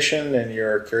organization and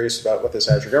you're curious about what this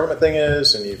Azure Government thing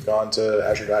is, and you've gone to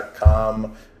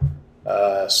azure.com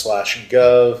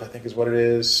 /gov, I think is what it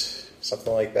is,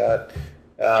 something like that.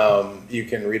 You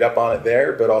can read up on it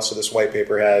there, but also this white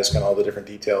paper has kind of all the different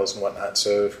details and whatnot.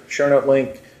 So show note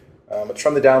link. It's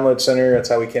from the Download Center. That's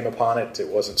how we came upon it. It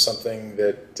wasn't something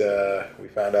that we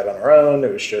found out on our own.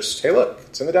 It was just, hey, look,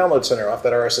 it's in the Download Center off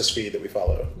that RSS feed that we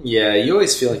follow. Yeah, you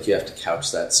always feel like you have to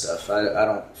couch that stuff. I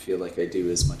don't feel like I do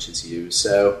as much as you.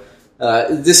 So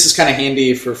this is kind of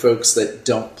handy for folks that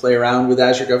don't play around with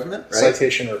Azure Government, right?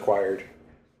 Citation required.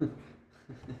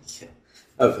 Yeah.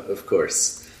 Of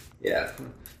course. Yeah.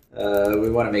 we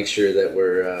want to make sure that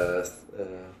we're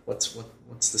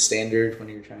what's the standard when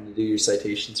you're trying to do your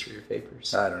citations for your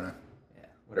papers? I don't know. Yeah,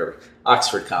 whatever.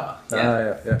 Oxford comma.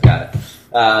 Yeah. Got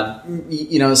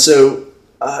it. So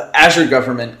Azure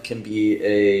government can be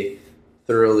a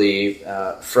thoroughly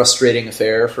frustrating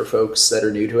affair for folks that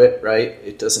are new to it, right?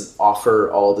 It doesn't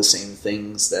offer all the same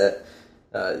things that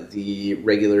the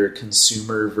regular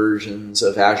consumer versions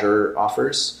of Azure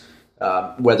offers,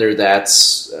 whether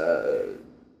that's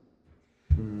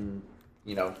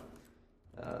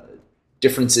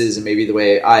differences in maybe the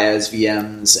way IaaS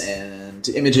VMs and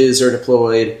images are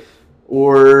deployed,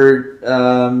 or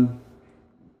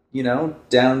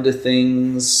down to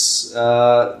things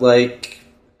like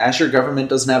Azure government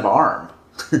doesn't have ARM.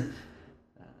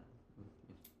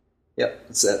 Yep.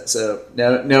 So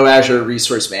no Azure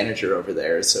Resource Manager over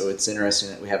there. So it's interesting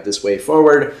that we have this way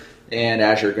forward, and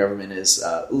Azure government is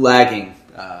lagging.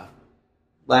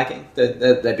 Lagging.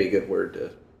 That'd be a good word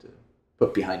to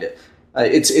put behind it.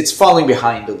 It's falling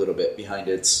behind a little bit behind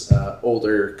its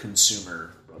older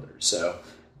consumer brothers. So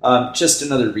just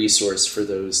another resource for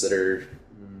those that are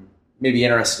maybe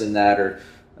interested in that or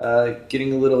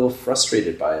getting a little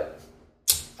frustrated by it.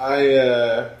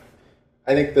 I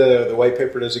think the white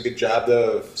paper does a good job,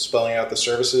 though, of spelling out the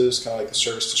services, kind of like the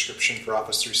service description for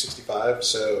Office 365.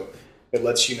 So it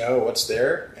lets you know what's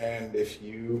there, and if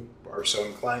you are so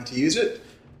inclined to use it,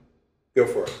 go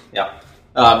for it. Yeah.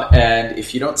 And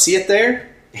if you don't see it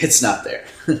there, it's not there.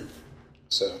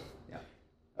 So,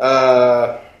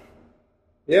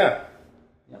 yeah.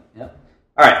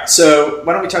 All right. So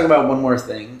why don't we talk about one more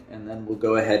thing, and then we'll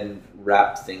go ahead and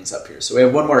wrap things up here. So we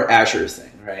have one more Azure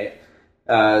thing, right?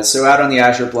 So out on the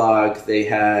Azure blog, they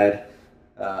had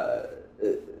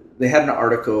an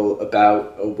article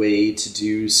about a way to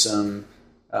do some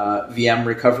VM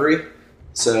recovery.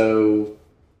 So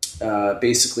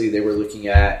basically, they were looking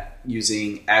at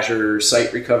using Azure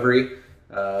Site Recovery,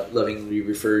 lovingly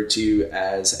referred to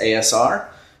as ASR,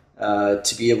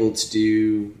 to be able to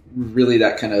do really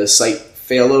that kind of site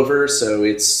failover. So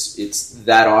it's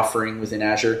that offering within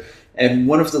Azure. And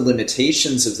one of the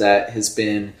limitations of that has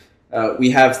been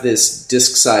we have this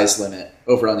disk size limit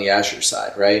over on the Azure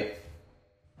side, right?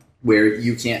 Where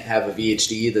you can't have a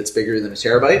VHD that's bigger than a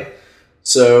terabyte.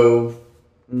 So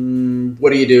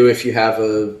what do you do if you have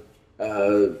a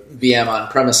VM on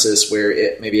premises where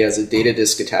it maybe has a data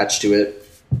disk attached to it,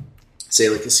 say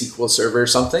like a SQL Server or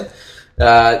something,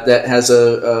 that has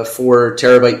a 4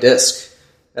 terabyte disk?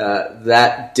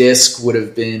 That disk would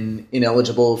have been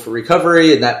ineligible for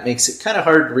recovery, and that makes it kind of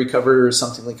hard to recover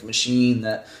something like a machine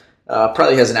that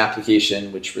probably has an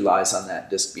application which relies on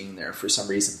that disk being there for some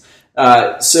reason.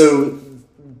 So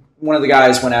one of the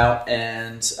guys went out,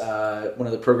 and one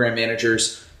of the program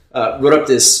managers wrote up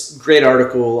this great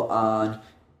article on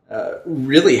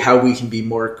really how we can be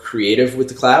more creative with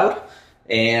the cloud,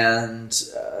 and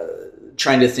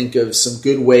trying to think of some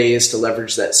good ways to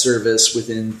leverage that service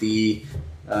within the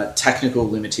technical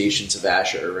limitations of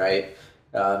Azure, right?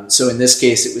 So in this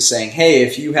case, it was saying, hey,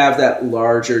 if you have that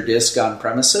larger disk on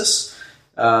premises,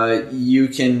 you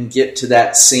can get to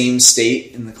that same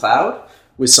state in the cloud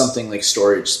with something like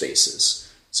storage spaces.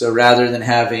 So rather than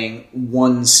having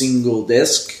one single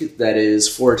disk that is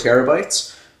 4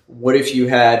 terabytes, what if you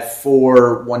had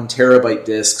 4 1 terabyte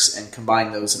disks and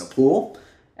combine those in a pool?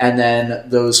 And then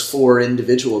those 4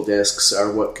 individual disks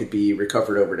are what could be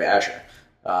recovered over to Azure.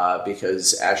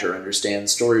 Because Azure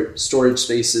understands storage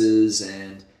spaces,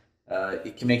 and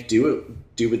it can make do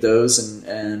with those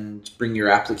and bring your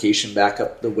application back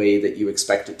up the way that you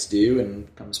expect it to do,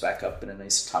 and comes back up in a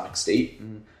nice atomic state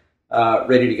and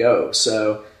ready to go.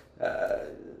 So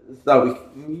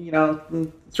thought we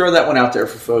throw that one out there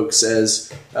for folks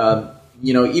as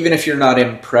even if you're not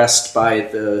impressed by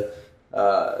the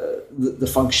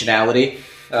functionality.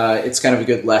 It's kind of a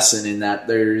good lesson in that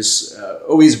there's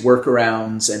always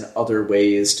workarounds and other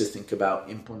ways to think about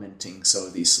implementing some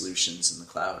of these solutions in the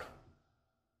cloud.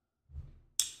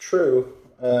 True.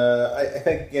 I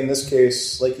think in this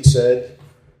case, like you said,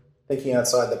 thinking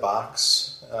outside the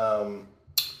box,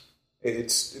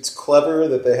 it's clever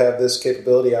that they have this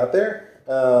capability out there.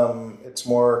 It's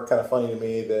more kind of funny to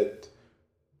me that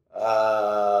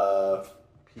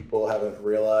people haven't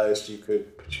realized you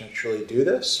could potentially do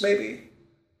this, maybe.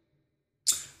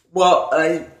 Well,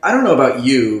 I don't know about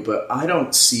you, but I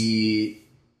don't see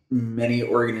many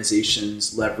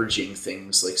organizations leveraging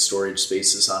things like storage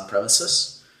spaces on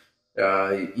premises.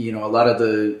 A lot of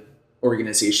the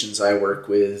organizations I work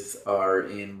with are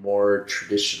in more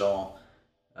traditional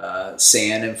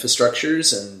SAN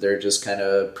infrastructures, and they're just kind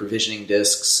of provisioning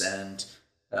disks and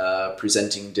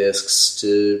presenting disks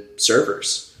to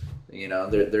servers.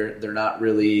 They're not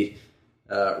really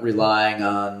relying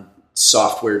on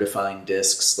software-defined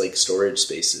disks like storage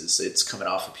spaces. It's coming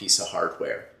off a piece of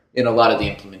hardware in a lot of the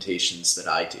implementations that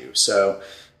I do. So,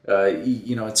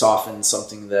 it's often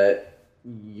something that,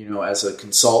 as a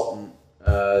consultant,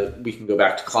 we can go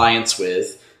back to clients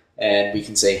with, and we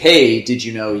can say, hey, did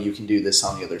you know you can do this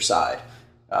on the other side?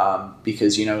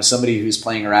 Because, somebody who's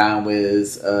playing around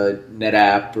with a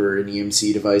NetApp or an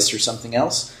EMC device or something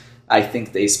else, I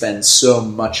think they spend so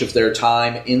much of their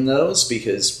time in those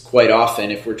because quite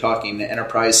often, if we're talking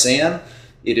enterprise SAN,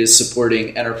 it is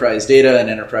supporting enterprise data and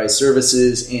enterprise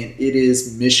services, and it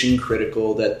is mission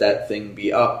critical that that thing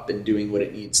be up and doing what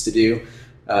it needs to do.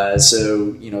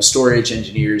 So, storage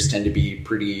engineers tend to be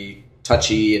pretty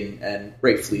touchy and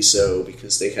rightfully so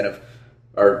because they kind of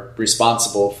are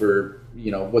responsible for,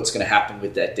 what's going to happen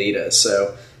with that data.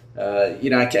 So,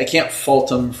 I can't fault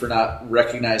them for not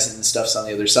recognizing the stuff's on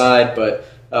the other side, but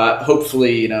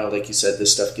hopefully, like you said,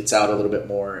 this stuff gets out a little bit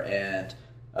more and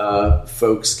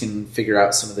folks can figure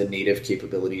out some of the native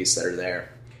capabilities that are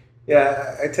there.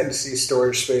 Yeah, I tend to see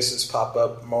storage spaces pop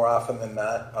up more often than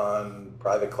not on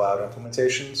private cloud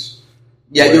implementations.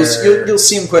 Yeah, you'll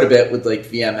see them quite a bit with like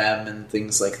VMM and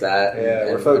things like that.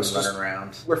 Yeah, and running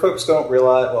around. Where folks don't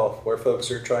realize, where folks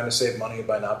are trying to save money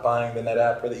by not buying the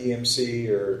NetApp or the EMC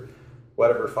or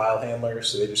whatever file handler,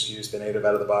 so they just use the native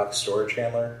out-of-the-box storage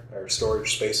handler or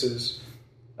storage spaces.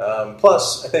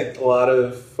 Plus, I think a lot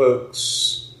of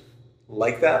folks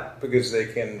like that because they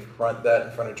can front that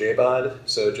in front of JBOD,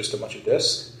 so just a bunch of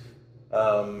disks.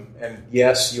 And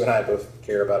yes, you and I both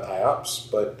care about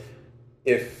IOPS, but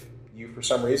if you, for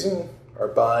some reason, are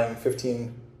buying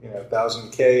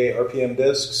 15,000K RPM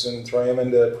disks and throwing them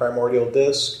into primordial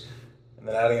disk and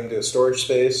then adding them to a storage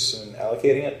space and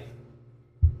allocating it,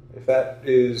 if that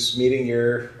is meeting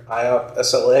your IOP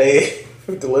SLA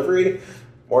delivery,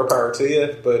 more power to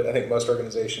you. But I think most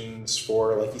organizations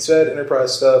for, like you said,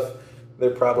 enterprise stuff,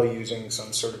 they're probably using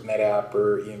some sort of NetApp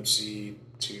or EMC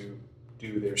to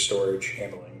do their storage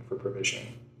handling for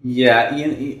provisioning. Yeah,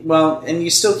 and you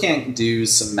still can't do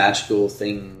some magical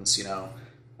things, you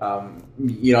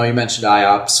mentioned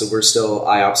IOPS, so we're still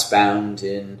IOPS bound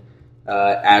in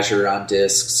Azure on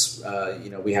disks.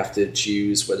 We have to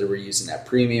choose whether we're using that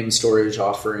premium storage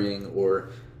offering or,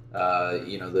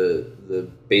 the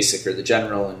basic or the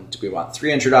general, and do we want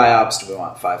 300 IOPS, do we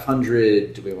want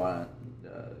 500, do we want,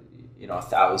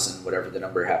 1,000, whatever the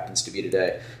number happens to be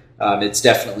today. It's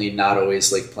definitely not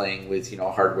always like playing with,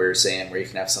 hardware SAN where you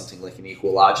can have something like an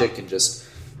equal logic and just,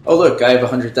 oh, look, I have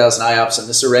 100,000 IOPS in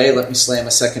this array. Let me slam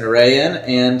a second array in,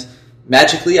 and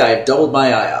magically I have doubled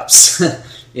my IOPS,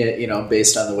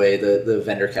 based on the way the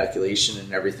vendor calculation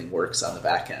and everything works on the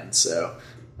back end. So,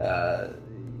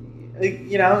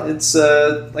 it's,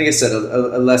 like I said,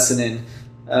 a lesson in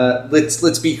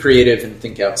let's be creative and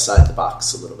think outside the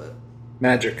box a little bit.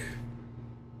 Magic,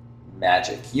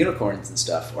 unicorns and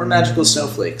stuff, or magical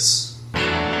snowflakes.